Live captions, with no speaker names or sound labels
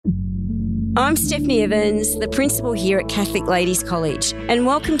I'm Stephanie Evans, the principal here at Catholic Ladies College, and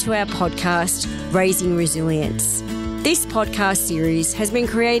welcome to our podcast, Raising Resilience. This podcast series has been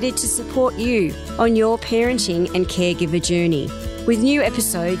created to support you on your parenting and caregiver journey, with new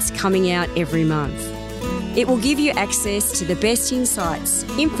episodes coming out every month. It will give you access to the best insights,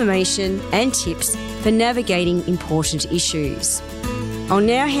 information and tips for navigating important issues. I'll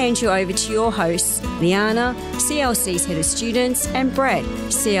now hand you over to your hosts, Liana, CLC's Head of Students, and Brad,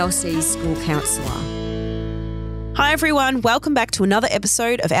 CLC's School Counsellor. Hi everyone, welcome back to another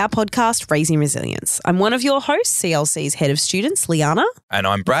episode of our podcast, Raising Resilience. I'm one of your hosts, CLC's Head of Students, Liana. And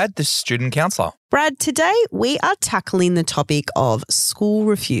I'm Brad, the Student Counsellor. Brad, today we are tackling the topic of school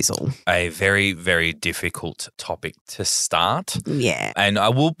refusal. A very, very difficult topic to start. Yeah. And I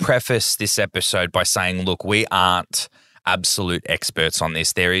will preface this episode by saying, look, we aren't absolute experts on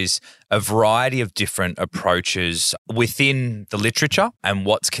this. There is a variety of different approaches within the literature and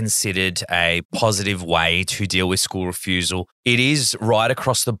what's considered a positive way to deal with school refusal. It is right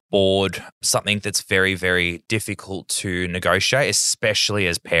across the board something that's very, very difficult to negotiate, especially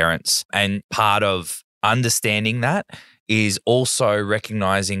as parents. And part of understanding that is also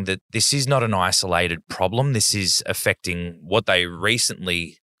recognizing that this is not an isolated problem. This is affecting what they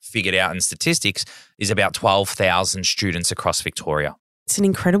recently figured out in statistics is about 12,000 students across Victoria. It's an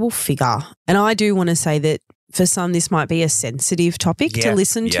incredible figure. And I do want to say that for some, this might be a sensitive topic to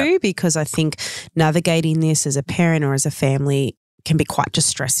listen to, because I think navigating this as a parent or as a family can be quite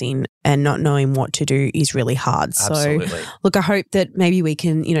distressing, and not knowing what to do is really hard. Absolutely. So look, I hope that maybe we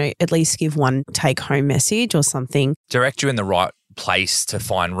can, at least give one take-home message or something. Direct you in the right place to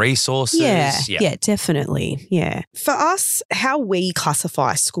find resources. Yeah, definitely. Yeah. For us, how we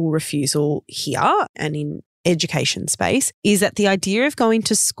classify school refusal here and in education space is that the idea of going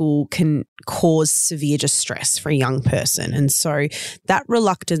to school can cause severe distress for a young person. And so that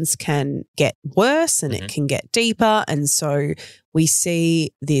reluctance can get worse and it can get deeper. And so we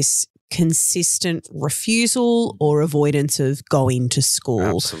see this consistent refusal or avoidance of going to school.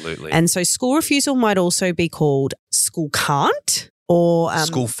 Absolutely. And so school refusal might also be called school can't or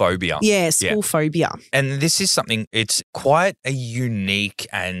school phobia. Yeah, school phobia. And this is something, it's quite a unique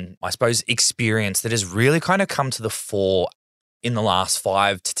and I suppose experience that has really kind of come to the fore in the last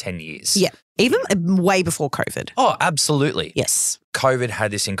 5 to 10 years. Yeah, even way before COVID. Oh, absolutely. Yes. COVID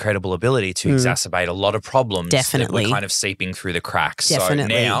had this incredible ability to exacerbate a lot of problems that were kind of seeping through the cracks.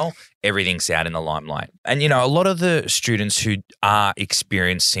 Definitely. So now everything's out in the limelight. And, a lot of the students who are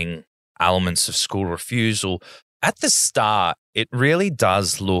experiencing elements of school refusal, at the start, it really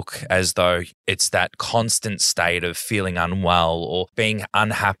does look as though it's that constant state of feeling unwell or being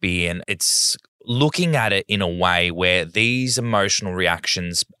unhappy, and it's looking at it in a way where these emotional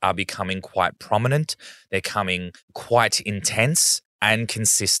reactions are becoming quite prominent. They're coming quite intense and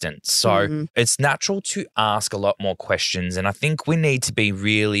consistent. So it's natural to ask a lot more questions. And I think we need to be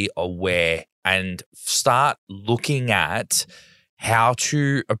really aware and start looking at how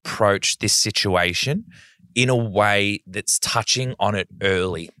to approach this situation in a way that's touching on it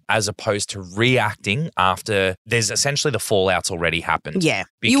early, as opposed to reacting after there's essentially the fallout's already happened. Yeah.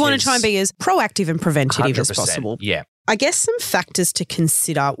 You want to try and be as proactive and preventative as possible. Yeah. I guess some factors to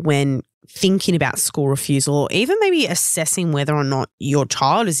consider when thinking about school refusal, or even maybe assessing whether or not your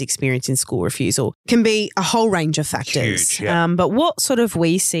child is experiencing school refusal, can be a whole range of factors. Huge, yeah. But what sort of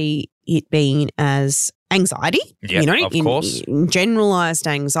we see it being as anxiety, of course. In generalized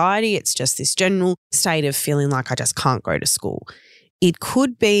anxiety, it's just this general state of feeling like I just can't go to school. It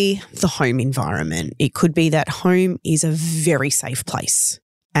could be the home environment. It could be that home is a very safe place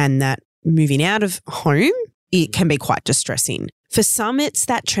and that moving out of home, it can be quite distressing. For some, it's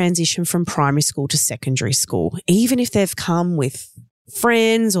that transition from primary school to secondary school. Even if they've come with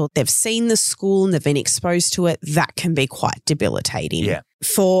friends or they've seen the school and they've been exposed to it, that can be quite debilitating. Yeah.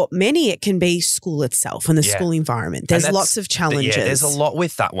 For many, it can be school itself and the school environment. There's lots of challenges. Yeah, there's a lot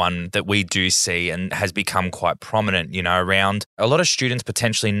with that one that we do see and has become quite prominent, around a lot of students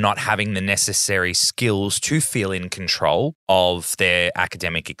potentially not having the necessary skills to feel in control of their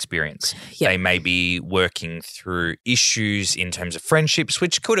academic experience. Yep. They may be working through issues in terms of friendships,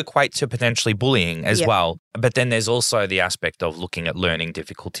 which could equate to potentially bullying as well. But then there's also the aspect of looking at learning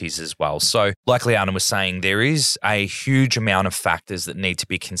difficulties as well. So like Liana was saying, there is a huge amount of factors that need to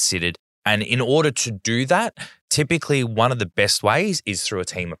be considered. And in order to do that, typically one of the best ways is through a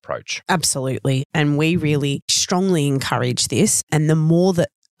team approach. Absolutely. And we really strongly encourage this. And the more that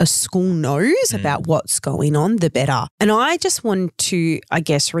a school knows about what's going on, the better. And I just want to,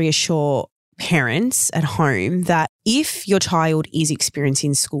 reassure parents at home that if your child is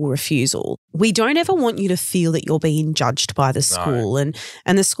experiencing school refusal, we don't ever want you to feel that you're being judged by the school. And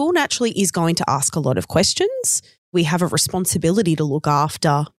the school naturally is going to ask a lot of questions. We have a responsibility to look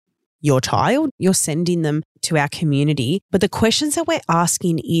after your child. You're sending them to our community. But the questions that we're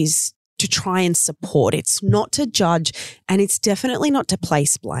asking is to try and support. It's not to judge, and it's definitely not to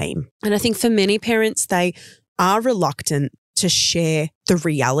place blame. And I think for many parents, they are reluctant to share the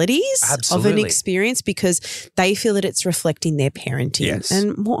realities of an experience because they feel that it's reflecting their parenting. Yes.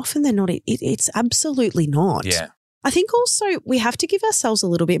 And more often than not, it's absolutely not. Yeah. I think also we have to give ourselves a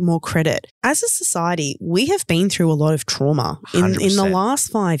little bit more credit. As a society, we have been through a lot of trauma. In the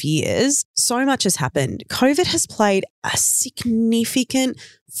last 5 years, so much has happened. COVID has played a significant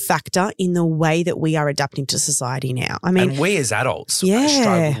factor in the way that we are adapting to society now. I mean, and we as adults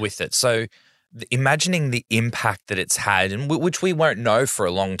struggled with it. So imagining the impact that it's had, and which we won't know for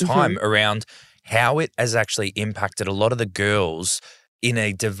a long time, around how it has actually impacted a lot of the girls in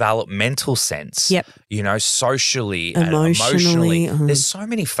a developmental sense, you know, socially, emotionally. There's so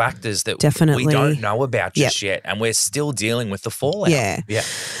many factors that we don't know about just yet, and we're still dealing with the fallout. Yeah.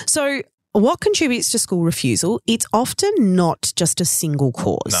 So what contributes to school refusal? It's often not just a single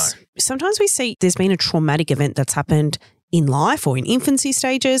cause. No. Sometimes we see there's been a traumatic event that's happened in life or in infancy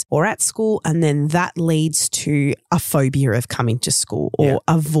stages or at school, and then that leads to a phobia of coming to school or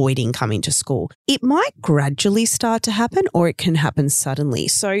avoiding coming to school. It might gradually start to happen, or it can happen suddenly.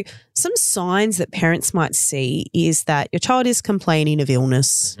 So some signs that parents might see is that your child is complaining of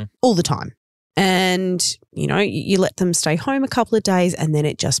illness all the time. And, you know, you let them stay home a couple of days and then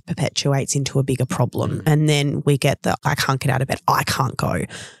it just perpetuates into a bigger problem. And then we get the, I can't get out of bed, I can't go,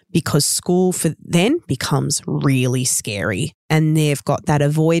 because school for then becomes really scary. And they've got that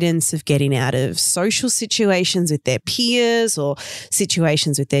avoidance of getting out of social situations with their peers or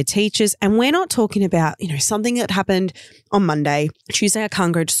situations with their teachers. And we're not talking about, you know, something that happened on Monday. Tuesday, I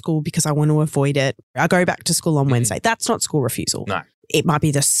can't go to school because I want to avoid it. I go back to school on Wednesday. That's not school refusal. No. It might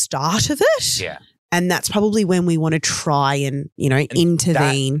be the start of it. Yeah. And that's probably when we want to try and, you know,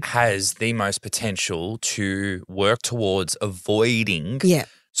 intervene. That has the most potential to work towards avoiding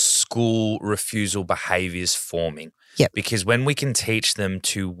school refusal behaviours forming. Because when we can teach them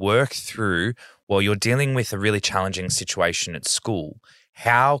to work through, well, you're dealing with a really challenging situation at school,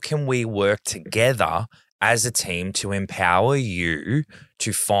 how can we work together as a team to empower you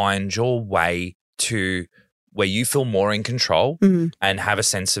to find your way to where you feel more in control and have a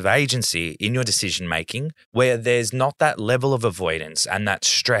sense of agency in your decision making, where there's not that level of avoidance and that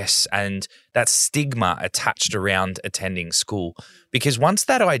stress and that stigma attached around attending school. Because once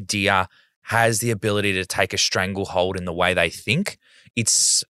that idea has the ability to take a stranglehold in the way they think,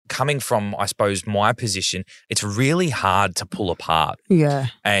 it's coming from, I suppose, my position, it's really hard to pull apart. Yeah.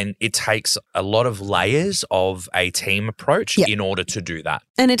 And it takes a lot of layers of a team approach in order to do that.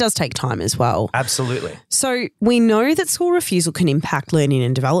 And it does take time as well. Absolutely. So we know that school refusal can impact learning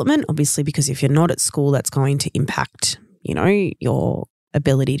and development, obviously, because if you're not at school, that's going to impact, you know, your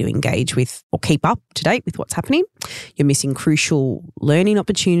ability to engage with or keep up to date with what's happening. You're missing crucial learning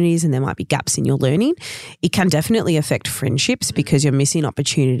opportunities and there might be gaps in your learning. It can definitely affect friendships because you're missing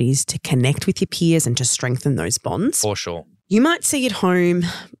opportunities to connect with your peers and to strengthen those bonds. For sure. You might see at home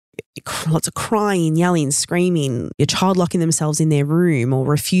lots of crying, yelling, screaming, your child locking themselves in their room or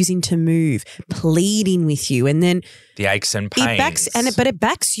refusing to move, pleading with you, and then the aches and pains. But it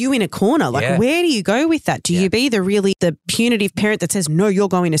backs you in a corner. Like, where do you go with that? Do you be the punitive parent that says, no, you're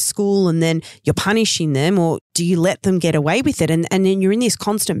going to school and then you're punishing them, or do you let them get away with it? And then you're in this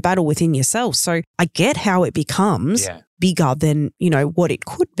constant battle within yourself. So I get how it becomes bigger than, you know, what it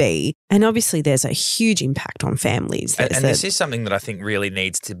could be. And obviously there's a huge impact on families. And this is something that I think really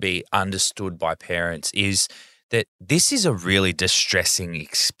needs to be understood by parents, is that this is a really distressing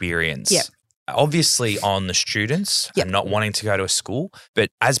experience. Yeah. Obviously on the students and not wanting to go to a school, but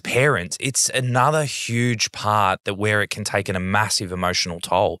as parents, it's another huge part that where it can take a massive emotional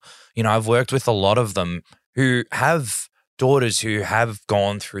toll. You know, I've worked with a lot of them who have daughters who have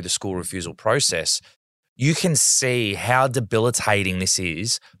gone through the school refusal process. You can see how debilitating this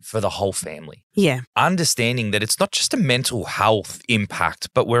is for the whole family. Yeah. Understanding that it's not just a mental health impact,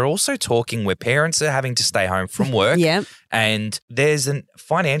 but we're also talking where parents are having to stay home from work. And there's a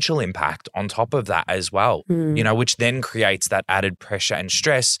financial impact on top of that as well, you know, which then creates that added pressure and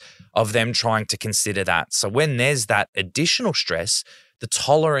stress of them trying to consider that. So when there's that additional stress, the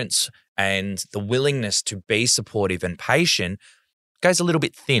tolerance and the willingness to be supportive and patient goes a little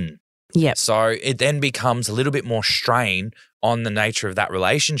bit thin. Yeah. So it then becomes a little bit more strain on the nature of that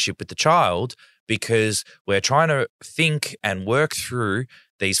relationship with the child, because we're trying to think and work through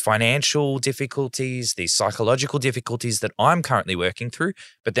these financial difficulties, these psychological difficulties that I'm currently working through,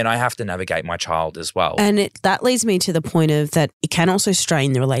 but then I have to navigate my child as well. And that leads me to the point of that it can also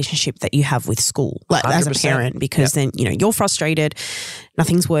strain the relationship that you have with school, like as a parent, because then, you're frustrated,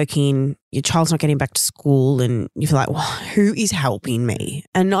 nothing's working, your child's not getting back to school, and you feel like, well, who is helping me?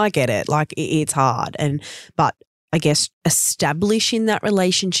 And I get it, like it's hard. But I guess establishing that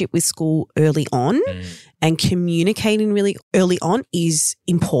relationship with school early on and communicating really early on is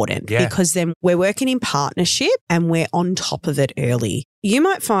important because then we're working in partnership and we're on top of it early. You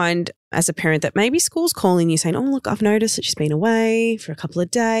might find as a parent that maybe school's calling you saying, oh, look, I've noticed that she's been away for a couple of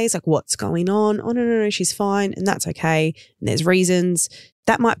days. Like, what's going on? Oh, no, she's fine. And that's okay. And there's reasons.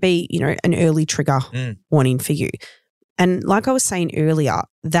 That might be, an early trigger warning for you. And like I was saying earlier,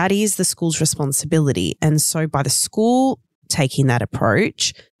 that is the school's responsibility. And so by the school taking that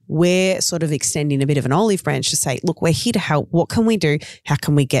approach, we're sort of extending a bit of an olive branch to say, look, we're here to help. What can we do? How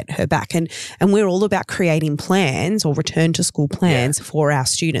can we get her back? And we're all about creating plans or return to school plans for our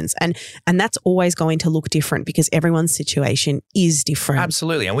students. And that's always going to look different because everyone's situation is different.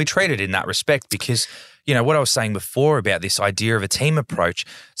 Absolutely. And we treat it in that respect because, what I was saying before about this idea of a team approach,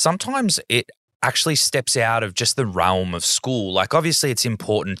 sometimes it actually steps out of just the realm of school. Like, obviously, it's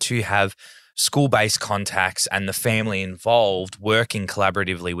important to have school-based contacts and the family involved working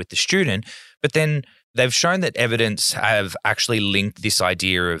collaboratively with the student. But then they've shown that evidence have actually linked this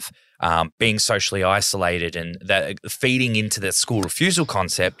idea of being socially isolated and that feeding into the school refusal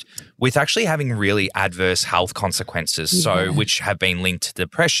concept with actually having really adverse health consequences. So which have been linked to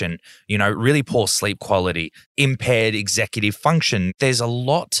depression, really poor sleep quality, impaired executive function. There's a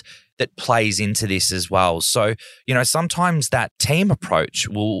lot that plays into this as well. So, sometimes that team approach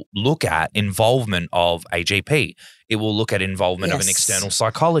will look at involvement of a GP. It will look at involvement of an external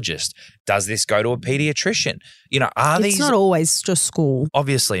psychologist. Does this go to a pediatrician? It's not always just school.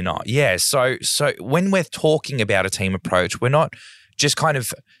 Obviously not. Yeah. So when we're talking about a team approach, we're not just kind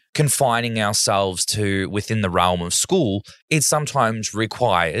of confining ourselves to within the realm of school. It sometimes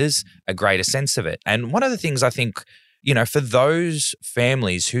requires a greater sense of it. And one of the things I think, for those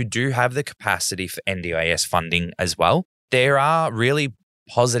families who do have the capacity for NDIS funding as well, there are really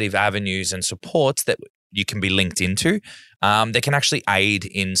positive avenues and supports that you can be linked into. They can actually aid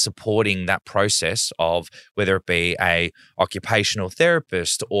in supporting that process of whether it be a occupational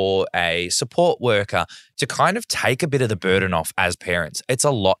therapist or a support worker to kind of take a bit of the burden off as parents. It's a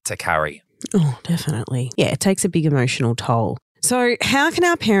lot to carry. Oh, definitely. Yeah, it takes a big emotional toll. So how can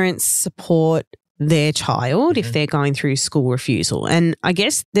our parents support their child if they're going through school refusal? And I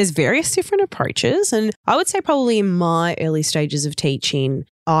guess there's various different approaches. And I would say probably in my early stages of teaching,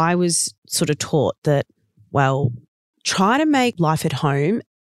 I was sort of taught that, well, try to make life at home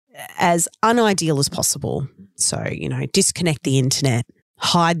as unideal as possible. So, disconnect the internet,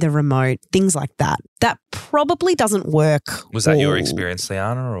 hide the remote, things like that. That probably doesn't work. Was that your experience,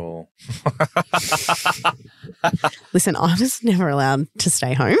 Liana, or? Listen, I was never allowed to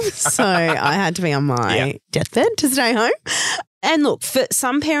stay home, so I had to be on my deathbed to stay home. And look, for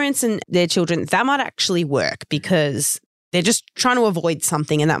some parents and their children, that might actually work because they're just trying to avoid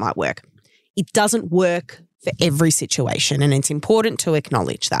something and that might work. It doesn't work for every situation, and it's important to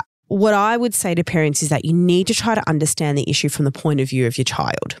acknowledge that. What I would say to parents is that you need to try to understand the issue from the point of view of your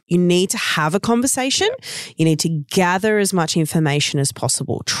child. You need to have a conversation. You need to gather as much information as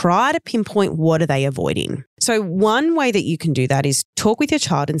possible. Try to pinpoint what are they avoiding. So one way that you can do that is talk with your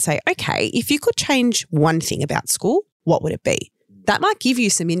child and say, okay, if you could change one thing about school, what would it be? That might give you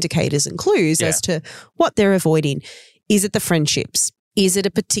some indicators and clues as to what they're avoiding. Is it the friendships? Is it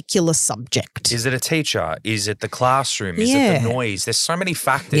a particular subject? Is it a teacher? Is it the classroom? Is it the noise? There's so many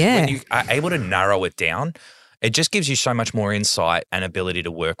factors. When you are able to narrow it down, it just gives you so much more insight and ability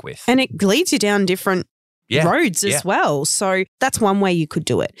to work with. And it leads you down different roads as well. So that's one way you could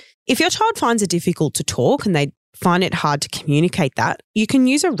do it. If your child finds it difficult to talk and they find it hard to communicate that, you can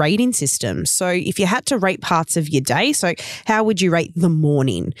use a rating system. So if you had to rate parts of your day, so how would you rate the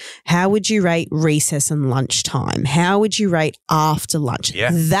morning? How would you rate recess and lunchtime? How would you rate after lunch?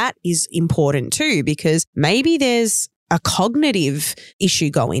 That is important too, because maybe there's a cognitive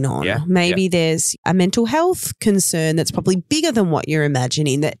issue going on. Maybe there's a mental health concern that's probably bigger than what you're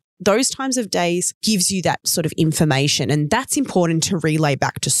imagining, that those times of days gives you that sort of information, and that's important to relay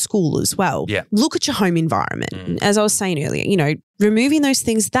back to school as well. Look at your home environment. As I was saying earlier, removing those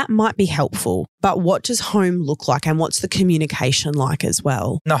things, that might be helpful, but what does home look like and what's the communication like as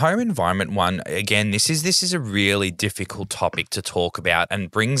well? The home environment one, again, this is a really difficult topic to talk about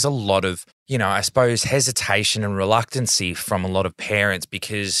and brings a lot of, I suppose, hesitation and reluctancy from a lot of parents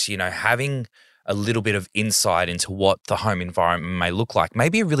because, having a little bit of insight into what the home environment may look like,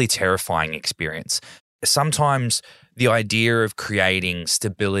 maybe a really terrifying experience. Sometimes the idea of creating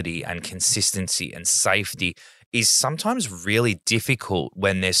stability and consistency and safety is sometimes really difficult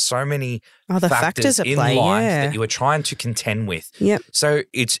when there's so many other factors at in play, life yeah. that you are trying to contend with. Yep. So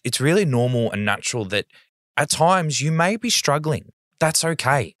it's really normal and natural that at times you may be struggling. That's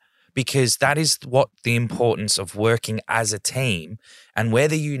okay, because that is what the importance of working as a team, and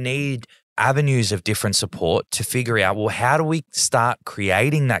whether you need avenues of different support to figure out, well, how do we start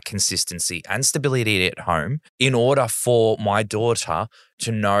creating that consistency and stability at home in order for my daughter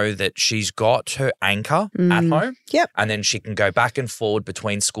to know that she's got her anchor at home, Yep. and then she can go back and forward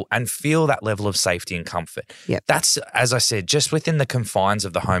between school and feel that level of safety and comfort. Yep. That's, as I said, just within the confines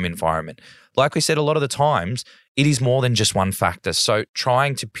of the home environment. Like we said, a lot of the times, it is more than just one factor. So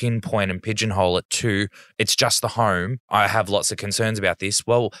trying to pinpoint and pigeonhole it to it's just the home, I have lots of concerns about this.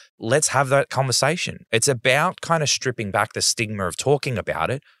 Well, let's have that conversation. It's about kind of stripping back the stigma of talking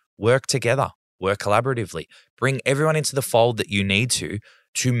about it, work together, work collaboratively, bring everyone into the fold that you need to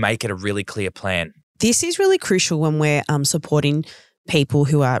make it a really clear plan. This is really crucial when we're supporting people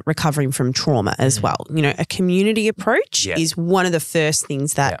who are recovering from trauma as well. You know, a community approach is one of the first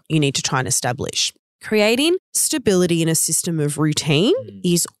things that you need to try and establish. Creating stability in a system of routine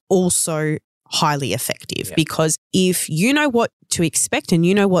is also highly effective because if you know what to expect and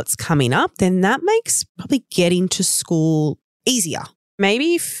you know what's coming up, then that makes probably getting to school easier.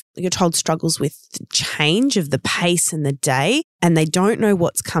 Maybe if your child struggles with the change of the pace and the day and they don't know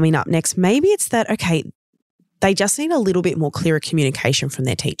what's coming up next, maybe it's that, okay, they just need a little bit more clearer communication from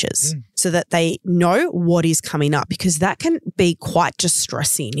their teachers so that they know what is coming up, because that can be quite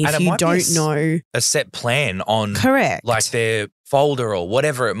distressing if you don't know a set plan on correct like their folder or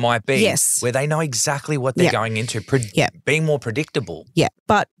whatever it might be, yes, where they know exactly what they're going into, being more predictable. Yeah,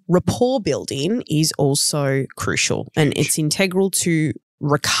 but rapport building is also crucial and it's integral to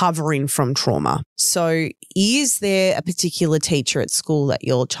recovering from trauma. So is there a particular teacher at school that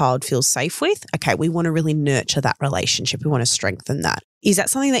your child feels safe with? Okay, we want to really nurture that relationship. We want to strengthen that. Is that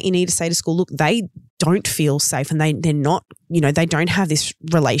something that you need to say to school? Look, they don't feel safe and they're not, they don't have this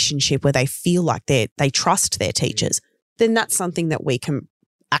relationship where they feel like they trust their teachers. Then that's something that we can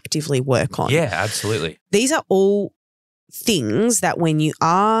actively work on. Yeah, absolutely. These are all things that when you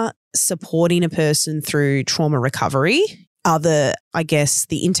are supporting a person through trauma recovery are the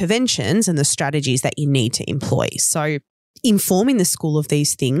interventions and the strategies that you need to employ. So informing the school of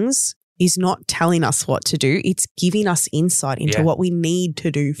these things is not telling us what to do. It's giving us insight into what we need to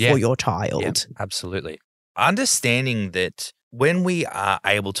do for your child. Yeah, absolutely. Understanding that when we are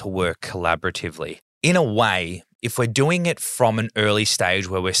able to work collaboratively, in a way, if we're doing it from an early stage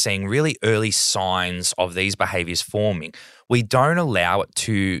where we're seeing really early signs of these behaviours forming, we don't allow it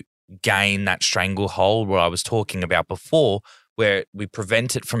to gain that stranglehold what I was talking about before, where we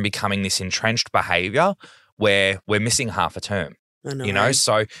prevent it from becoming this entrenched behaviour where we're missing half a term. I know.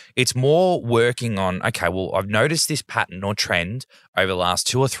 So it's more working on, okay, well, I've noticed this pattern or trend over the last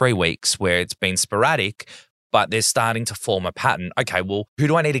 2 or 3 weeks where it's been sporadic, but they're starting to form a pattern. Okay, well, who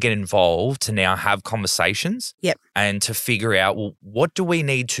do I need to get involved to now have conversations? Yep. And to figure out, well, what do we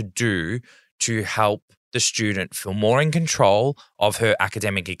need to do to help the student feel more in control of her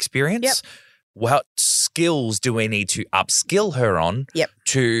academic experience? Yep. What skills do we need to upskill her on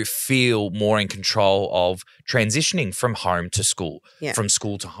to feel more in control of transitioning from home to school, from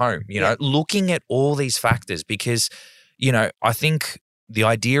school to home? Looking at all these factors, because, I think the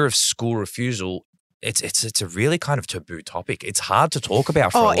idea of school refusal, it's a really kind of taboo topic. It's hard to talk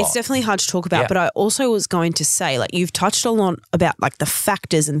about for a lot. It's definitely hard to talk about. But I also was going to say, like, you've touched a lot about like the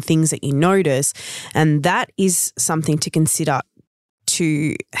factors and things that you notice, and that is something to consider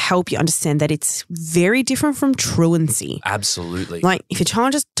to help you understand that it's very different from truancy. Absolutely. Like if your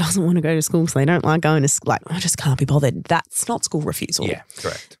child just doesn't want to go to school because they don't like going to school, like I just can't be bothered, that's not school refusal. Yeah,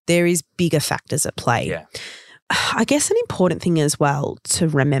 correct. There is bigger factors at play. Yeah. I guess an important thing as well to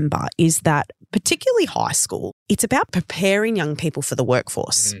remember is that particularly high school, it's about preparing young people for the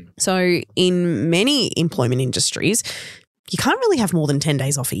workforce. So in many employment industries, you can't really have more than 10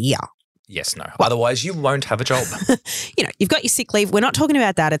 days off a year. Yes, no. Otherwise, you won't have a job. You've got your sick leave. We're not talking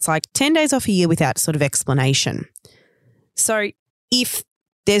about that. It's like 10 days off a year without sort of explanation. So if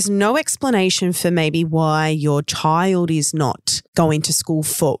there's no explanation for maybe why your child is not going to school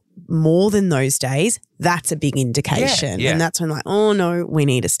for more than those days, that's a big indication. Yeah. And that's when like, oh no, we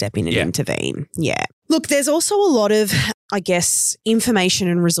need to step in and intervene. Yeah. Look, there's also a lot of I guess, information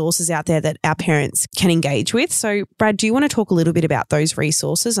and resources out there that our parents can engage with. So, Brad, do you want to talk a little bit about those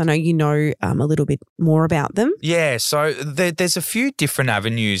resources? I know you know a little bit more about them. Yeah, so there's a few different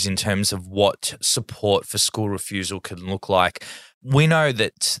avenues in terms of what support for school refusal can look like. We know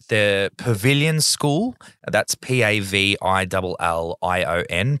that the Pavilion School, that's Pavilion,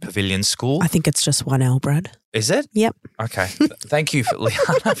 Pavilion School. I think it's just one L, Brad. Is it? Yep. Okay. Thank you,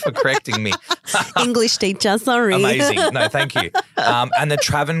 Liana, for correcting me. English teacher, sorry. Amazing. No, thank you. And the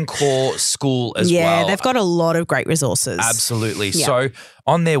Travancore School as well. Yeah, they've got a lot of great resources. Absolutely. Yeah. So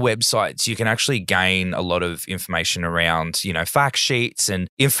on their websites, you can actually gain a lot of information around, fact sheets and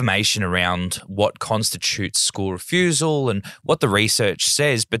information around what constitutes school refusal and what the research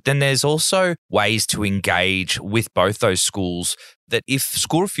says. But then there's also ways to engage with both those schools that if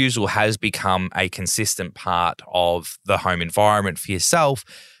school refusal has become a consistent part of the home environment for yourself,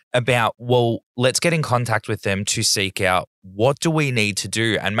 about, well, let's get in contact with them to seek out what do we need to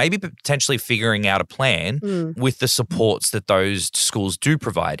do and maybe potentially figuring out a plan with the supports that those schools do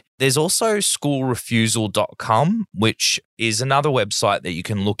provide. There's also schoolrefusal.com, which is another website that you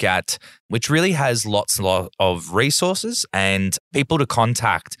can look at, which really has lots of resources and people to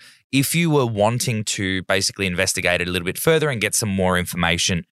contact if you were wanting to basically investigate it a little bit further and get some more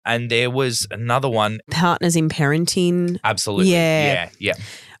information. And there was another one. Partners in Parenting. Absolutely. Yeah.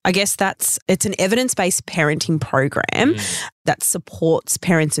 I guess it's an evidence-based parenting program that supports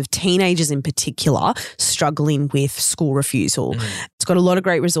parents of teenagers in particular struggling with school refusal. It's got a lot of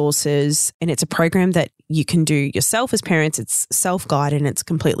great resources and it's a program that you can do yourself as parents. It's self-guided and it's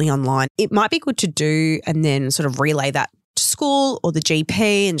completely online. It might be good to do and then sort of relay that to school or the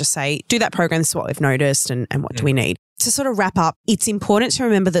GP and just say, do that program, this is what we've noticed and what do we need. To sort of wrap up, it's important to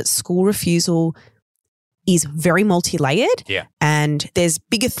remember that school refusal is very multi-layered and there's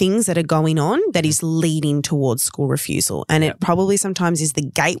bigger things that are going on that is leading towards school refusal. And it probably sometimes is the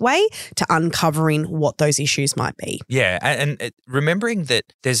gateway to uncovering what those issues might be. Yeah. And remembering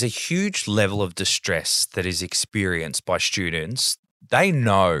that there's a huge level of distress that is experienced by students. They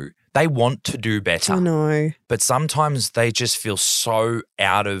know they want to do better. I know. But sometimes they just feel so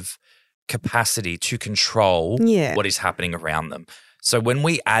out of capacity to control what is happening around them. So when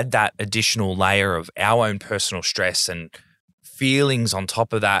we add that additional layer of our own personal stress and feelings on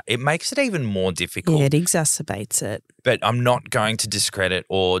top of that, it makes it even more difficult. Yeah, it exacerbates it. But I'm not going to discredit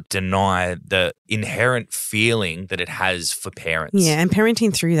or deny the inherent feeling that it has for parents. Yeah, and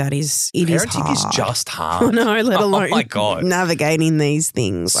parenting through that is hard. Parenting is just hard. No, let alone oh my God. navigating these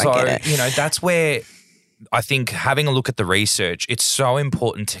things. So, I get it. That's where I think having a look at the research, it's so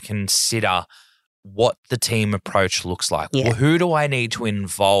important to consider what the team approach looks like. Yeah. Well, who do I need to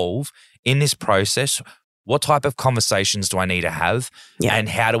involve in this process? What type of conversations do I need to have? Yeah. And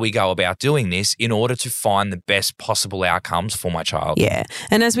how do we go about doing this in order to find the best possible outcomes for my child? Yeah.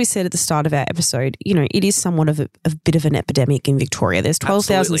 And as we said at the start of our episode, it is somewhat of a bit of an epidemic in Victoria. There's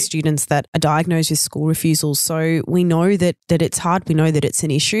 12,000 students that are diagnosed with school refusal. So we know that it's hard. We know that it's an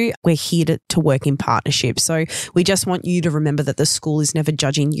issue. We're here to work in partnership. So we just want you to remember that the school is never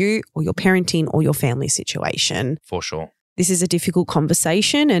judging you or your parenting or your family situation. For sure. This is a difficult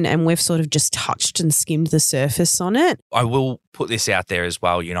conversation and we've sort of just touched and skimmed the surface on it. I will put this out there as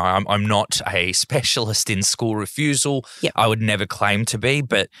well. I'm not a specialist in school refusal. Yep. I would never claim to be.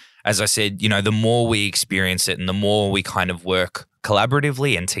 But as I said, the more we experience it and the more we kind of work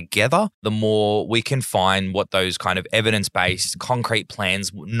collaboratively and together, the more we can find what those kind of evidence-based concrete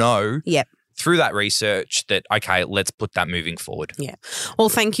plans know. Yep. Through that research that, okay, let's put that moving forward. Yeah. Well,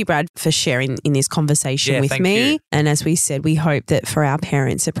 thank you, Brad, for sharing in this conversation with me. You. And as we said, we hope that for our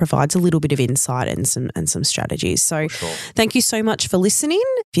parents, it provides a little bit of insight and some strategies. So Thank you so much for listening.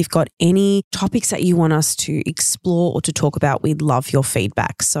 If you've got any topics that you want us to explore or to talk about, we'd love your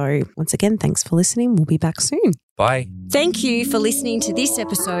feedback. So once again, thanks for listening. We'll be back soon. Bye. Thank you for listening to this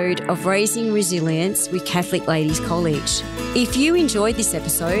episode of Raising Resilience with Catholic Ladies College. If you enjoyed this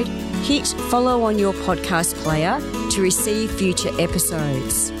episode, hit follow on your podcast player to receive future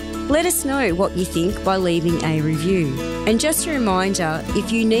episodes. Let us know what you think by leaving a review. And just a reminder,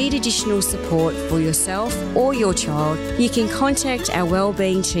 if you need additional support for yourself or your child, you can contact our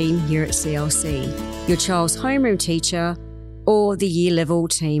wellbeing team here at CLC, your child's homeroom teacher or the year level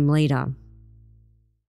team leader.